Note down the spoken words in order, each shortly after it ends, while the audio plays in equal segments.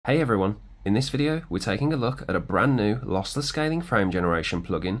Hey everyone, in this video we're taking a look at a brand new lossless scaling frame generation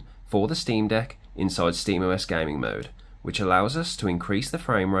plugin for the Steam Deck inside SteamOS gaming mode, which allows us to increase the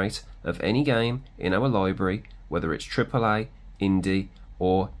frame rate of any game in our library, whether it's AAA, indie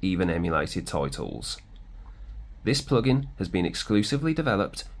or even emulated titles. This plugin has been exclusively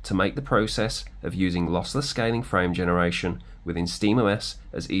developed to make the process of using lossless scaling frame generation within SteamOS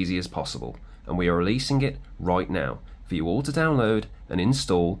as easy as possible, and we are releasing it right now for you all to download and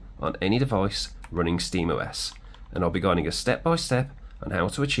install on any device running SteamOS, and I'll be guiding us step by step on how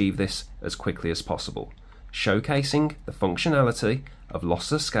to achieve this as quickly as possible, showcasing the functionality of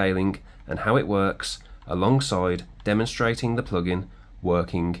lossless scaling and how it works, alongside demonstrating the plugin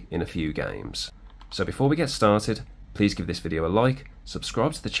working in a few games. So before we get started, please give this video a like,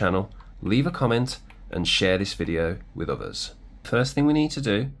 subscribe to the channel, leave a comment and share this video with others. First thing we need to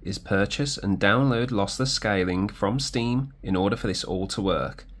do is purchase and download lossless scaling from Steam in order for this all to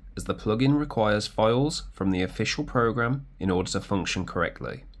work, as the plugin requires files from the official program in order to function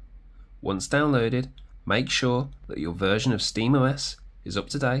correctly. Once downloaded, make sure that your version of SteamOS is up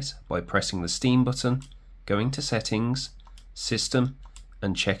to date by pressing the Steam button, going to Settings, System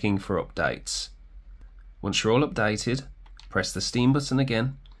and checking for updates. Once you're all updated, press the Steam button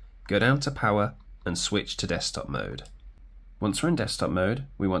again, go down to Power and switch to desktop mode. Once we're in desktop mode,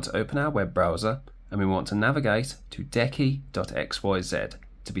 we want to open our web browser and we want to navigate to decky.xyz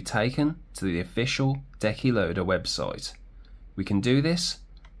to be taken to the official Decky loader website. We can do this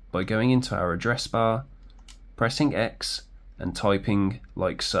by going into our address bar, pressing X and typing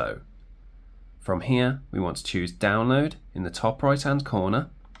like so. From here, we want to choose Download in the top right hand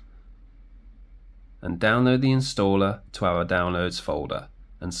corner and download the installer to our Downloads folder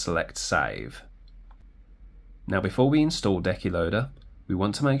and select Save. Now before we install Decky Loader, we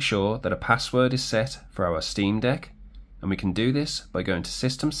want to make sure that a password is set for our Steam Deck, and we can do this by going to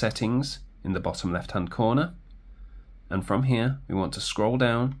System Settings in the bottom left hand corner, and from here we want to scroll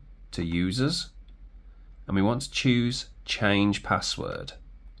down to Users and we want to choose Change Password.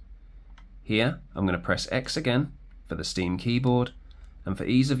 Here I'm going to press X again for the Steam keyboard, and for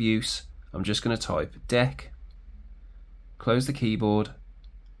ease of use I'm just going to type Deck, close the keyboard,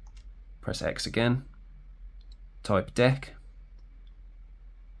 press X again, type Deck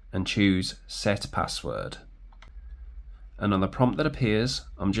and choose Set Password. And on the prompt that appears,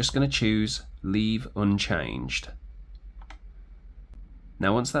 I'm just going to choose Leave Unchanged.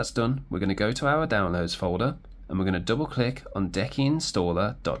 Now once that's done, we're going to go to our Downloads folder and we're going to double click on Decky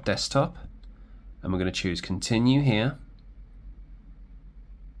Installer.desktop and we're going to choose Continue here.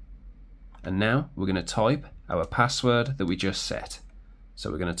 And now we're going to type our password that we just set.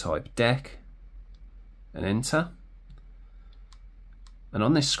 So we're going to type Deck and enter. And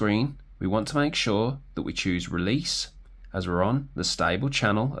on this screen we want to make sure that we choose Release, as we're on the stable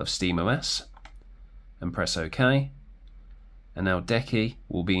channel of SteamOS, and press OK. And now Decky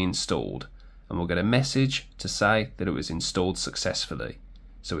will be installed and we'll get a message to say that it was installed successfully.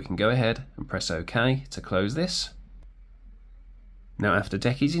 So we can go ahead and press OK to close this. Now after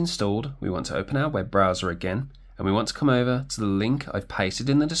Decky's installed, we want to open our web browser again and we want to come over to the link I've pasted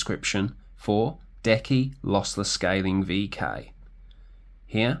in the description for Decky Lossless Scaling VK.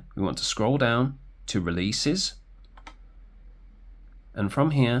 Here we want to scroll down to Releases, and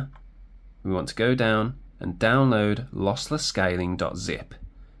from here we want to go down and download losslessscaling.zip,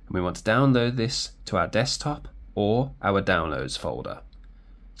 and we want to download this to our desktop or our Downloads folder.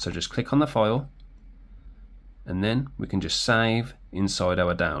 So just click on the file and then we can just save inside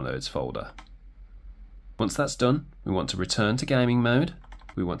our Downloads folder. Once that's done, we want to return to gaming mode.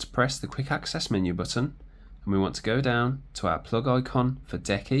 We want to press the quick access menu button and we want to go down to our plug icon for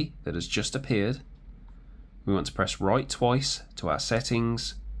Decky that has just appeared. We want to press right twice to our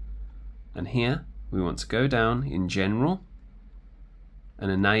settings, and here we want to go down in General and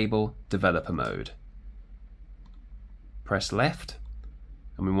enable Developer Mode. Press left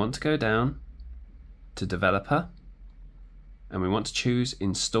and we want to go down to Developer and we want to choose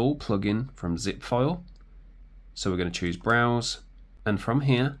Install Plugin from Zip File. So we're going to choose Browse, and from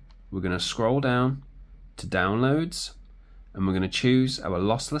here we're going to scroll down to Downloads and we're going to choose our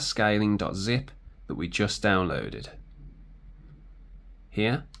losslessscaling.zip that we just downloaded.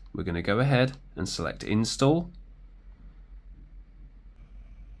 Here we're going to go ahead and select Install,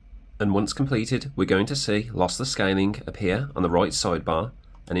 and once completed we're going to see lossless scaling appear on the right sidebar,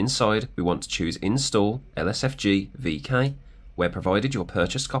 and inside we want to choose Install lsfg VK, where provided your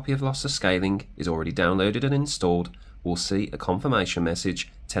purchased copy of lossless scaling is already downloaded and installed, we'll see a confirmation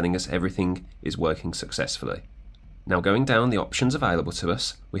message telling us everything is working successfully. Now going down the options available to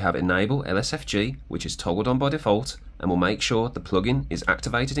us, we have Enable lsfg, which is toggled on by default and will make sure the plugin is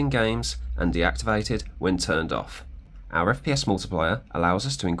activated in games and deactivated when turned off. Our FPS multiplier allows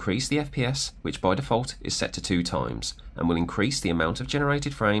us to increase the FPS, which by default is set to 2 times, and will increase the amount of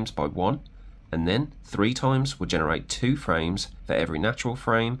generated frames by 1, and then 3 times will generate 2 frames for every natural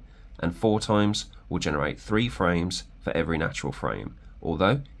frame, and 4 times will generate 3 frames for every natural frame,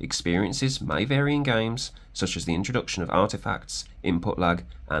 although experiences may vary in games, such as the introduction of artifacts, input lag,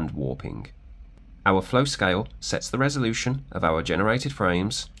 and warping. Our flow scale sets the resolution of our generated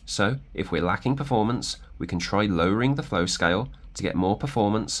frames, so if we're lacking performance, we can try lowering the flow scale to get more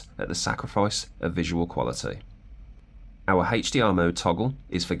performance at the sacrifice of visual quality. Our HDR mode toggle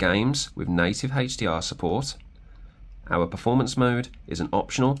is for games with native HDR support. Our performance mode is an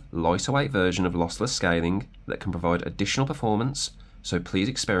optional, lighter weight version of lossless scaling that can provide additional performance, so please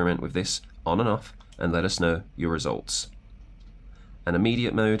experiment with this on and off and let us know your results. An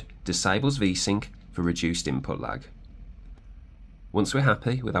immediate mode disables VSync for reduced input lag. Once we're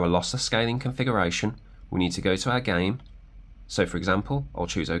happy with our lossless scaling configuration, we need to go to our game. So for example, I'll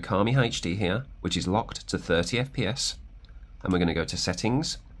choose Okami HD here, which is locked to 30 FPS, and we're going to go to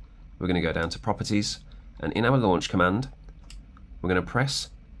Settings, we're going to go down to Properties, and in our launch command, we're going to press,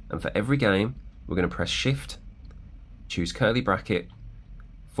 and for every game, we're going to press Shift, choose curly bracket,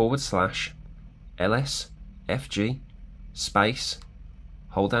 / lsfg, space,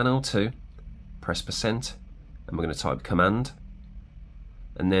 hold down L2, press %, and we're going to type command,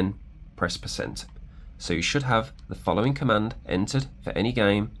 and then press %. So you should have the following command entered for any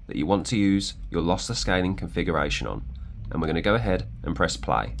game that you want to use your lossless scaling configuration on, and we're going to go ahead and press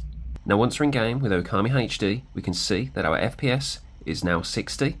play. Now once we're in game with Okami HD, we can see that our FPS is now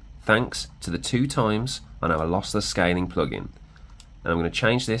 60 thanks to the 2 times on our lossless scaling plugin. And I'm going to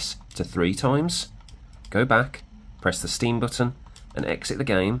change this to 3 times, go back, press the Steam button and exit the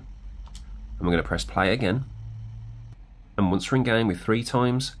game, and we're going to press play again. And once we're in game with 3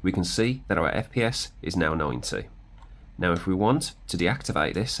 times, we can see that our FPS is now 90. Now if we want to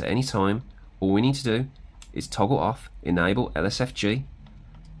deactivate this at any time, all we need to do is toggle off Enable lsfg,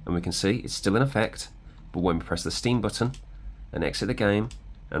 and we can see it's still in effect, but when we press the Steam button and exit the game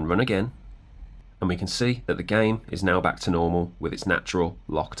and run again, and we can see that the game is now back to normal with its natural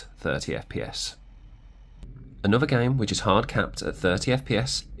locked 30 FPS. Another game which is hard capped at 30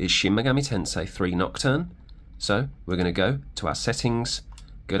 FPS is Shin Megami Tensei 3 Nocturne. So we're going to go to our settings,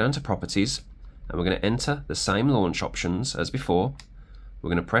 go down to properties, and we're going to enter the same launch options as before. We're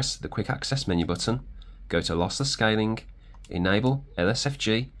going to press the quick access menu button, go to lossless scaling, enable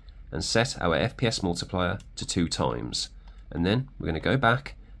lsfg, and set our FPS multiplier to 2 times. And then we're going to go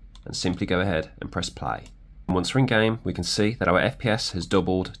back and simply go ahead and press play. And once we're in game, we can see that our FPS has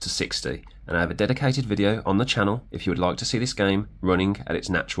doubled to 60, and I have a dedicated video on the channel if you would like to see this game running at its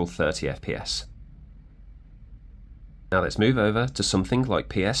natural 30 FPS. Now let's move over to something like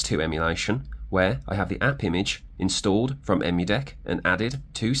PS2 emulation, where I have the app image installed from EmuDeck and added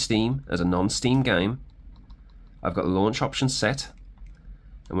to Steam as a non-Steam game. I've got the launch options set.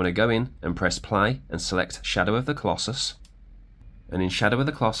 I'm going to go in and press play and select Shadow of the Colossus. And in Shadow of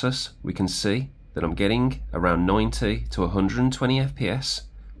the Colossus, we can see that I'm getting around 90 to 120 FPS,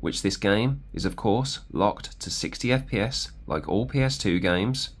 which this game is of course locked to 60 FPS like all PS2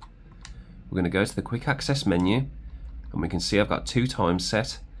 games. We're going to go to the quick access menu, and we can see I've got 2 times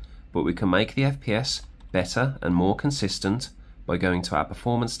set, but we can make the FPS better and more consistent by going to our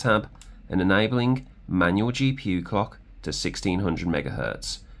performance tab and enabling manual GPU clock to 1600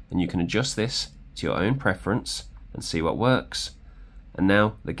 MHz, and you can adjust this to your own preference and see what works. And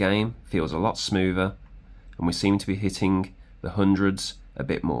now the game feels a lot smoother, and we seem to be hitting the hundreds a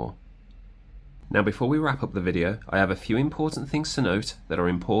bit more. Now before we wrap up the video, I have a few important things to note that are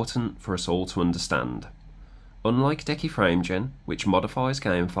important for us all to understand. Unlike Decky FrameGen, which modifies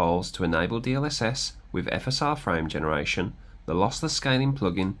game files to enable DLSS with FSR frame generation, the lossless scaling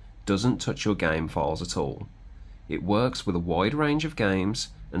plugin doesn't touch your game files at all. It works with a wide range of games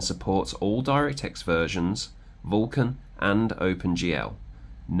and supports all DirectX versions, Vulkan and OpenGL.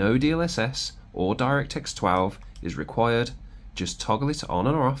 No DLSS or DirectX 12 is required, just toggle it on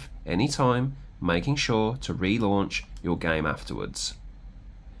or off anytime, making sure to relaunch your game afterwards.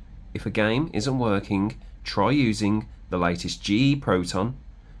 If a game isn't working, try using the latest GE Proton,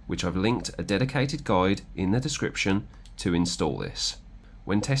 which I've linked a dedicated guide in the description to install this.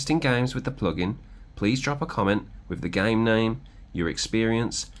 When testing games with the plugin, please drop a comment with the game name, your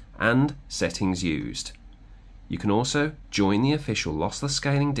experience, and settings used. You can also join the official Lossless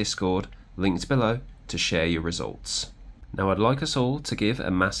Scaling Discord linked below to share your results. Now I'd like us all to give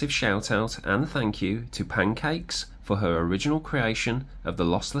a massive shout out and thank you to Pancakes for her original creation of the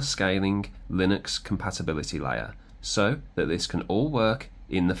lossless scaling Linux compatibility layer, so that this can all work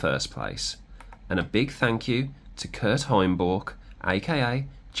in the first place. And a big thank you to Kurt Heimborch, aka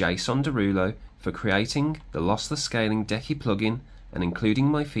Jason Derulo, for creating the lossless scaling Decky plugin and including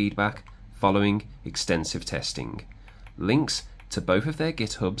my feedback following extensive testing. Links to both of their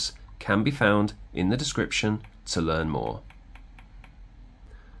GitHubs can be found in the description to learn more.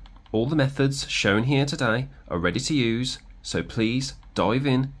 All the methods shown here today are ready to use, so please dive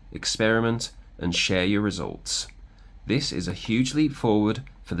in, experiment, and share your results. This is a huge leap forward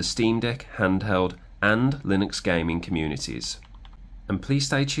for the Steam Deck handheld and Linux gaming communities. And please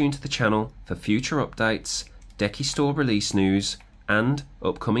stay tuned to the channel for future updates, Decky Store release news, and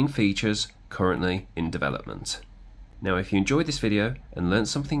upcoming features currently in development. Now, if you enjoyed this video and learned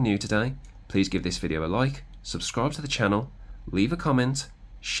something new today, please give this video a like, subscribe to the channel, leave a comment,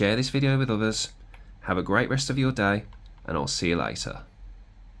 share this video with others. Have a great rest of your day, and I'll see you later.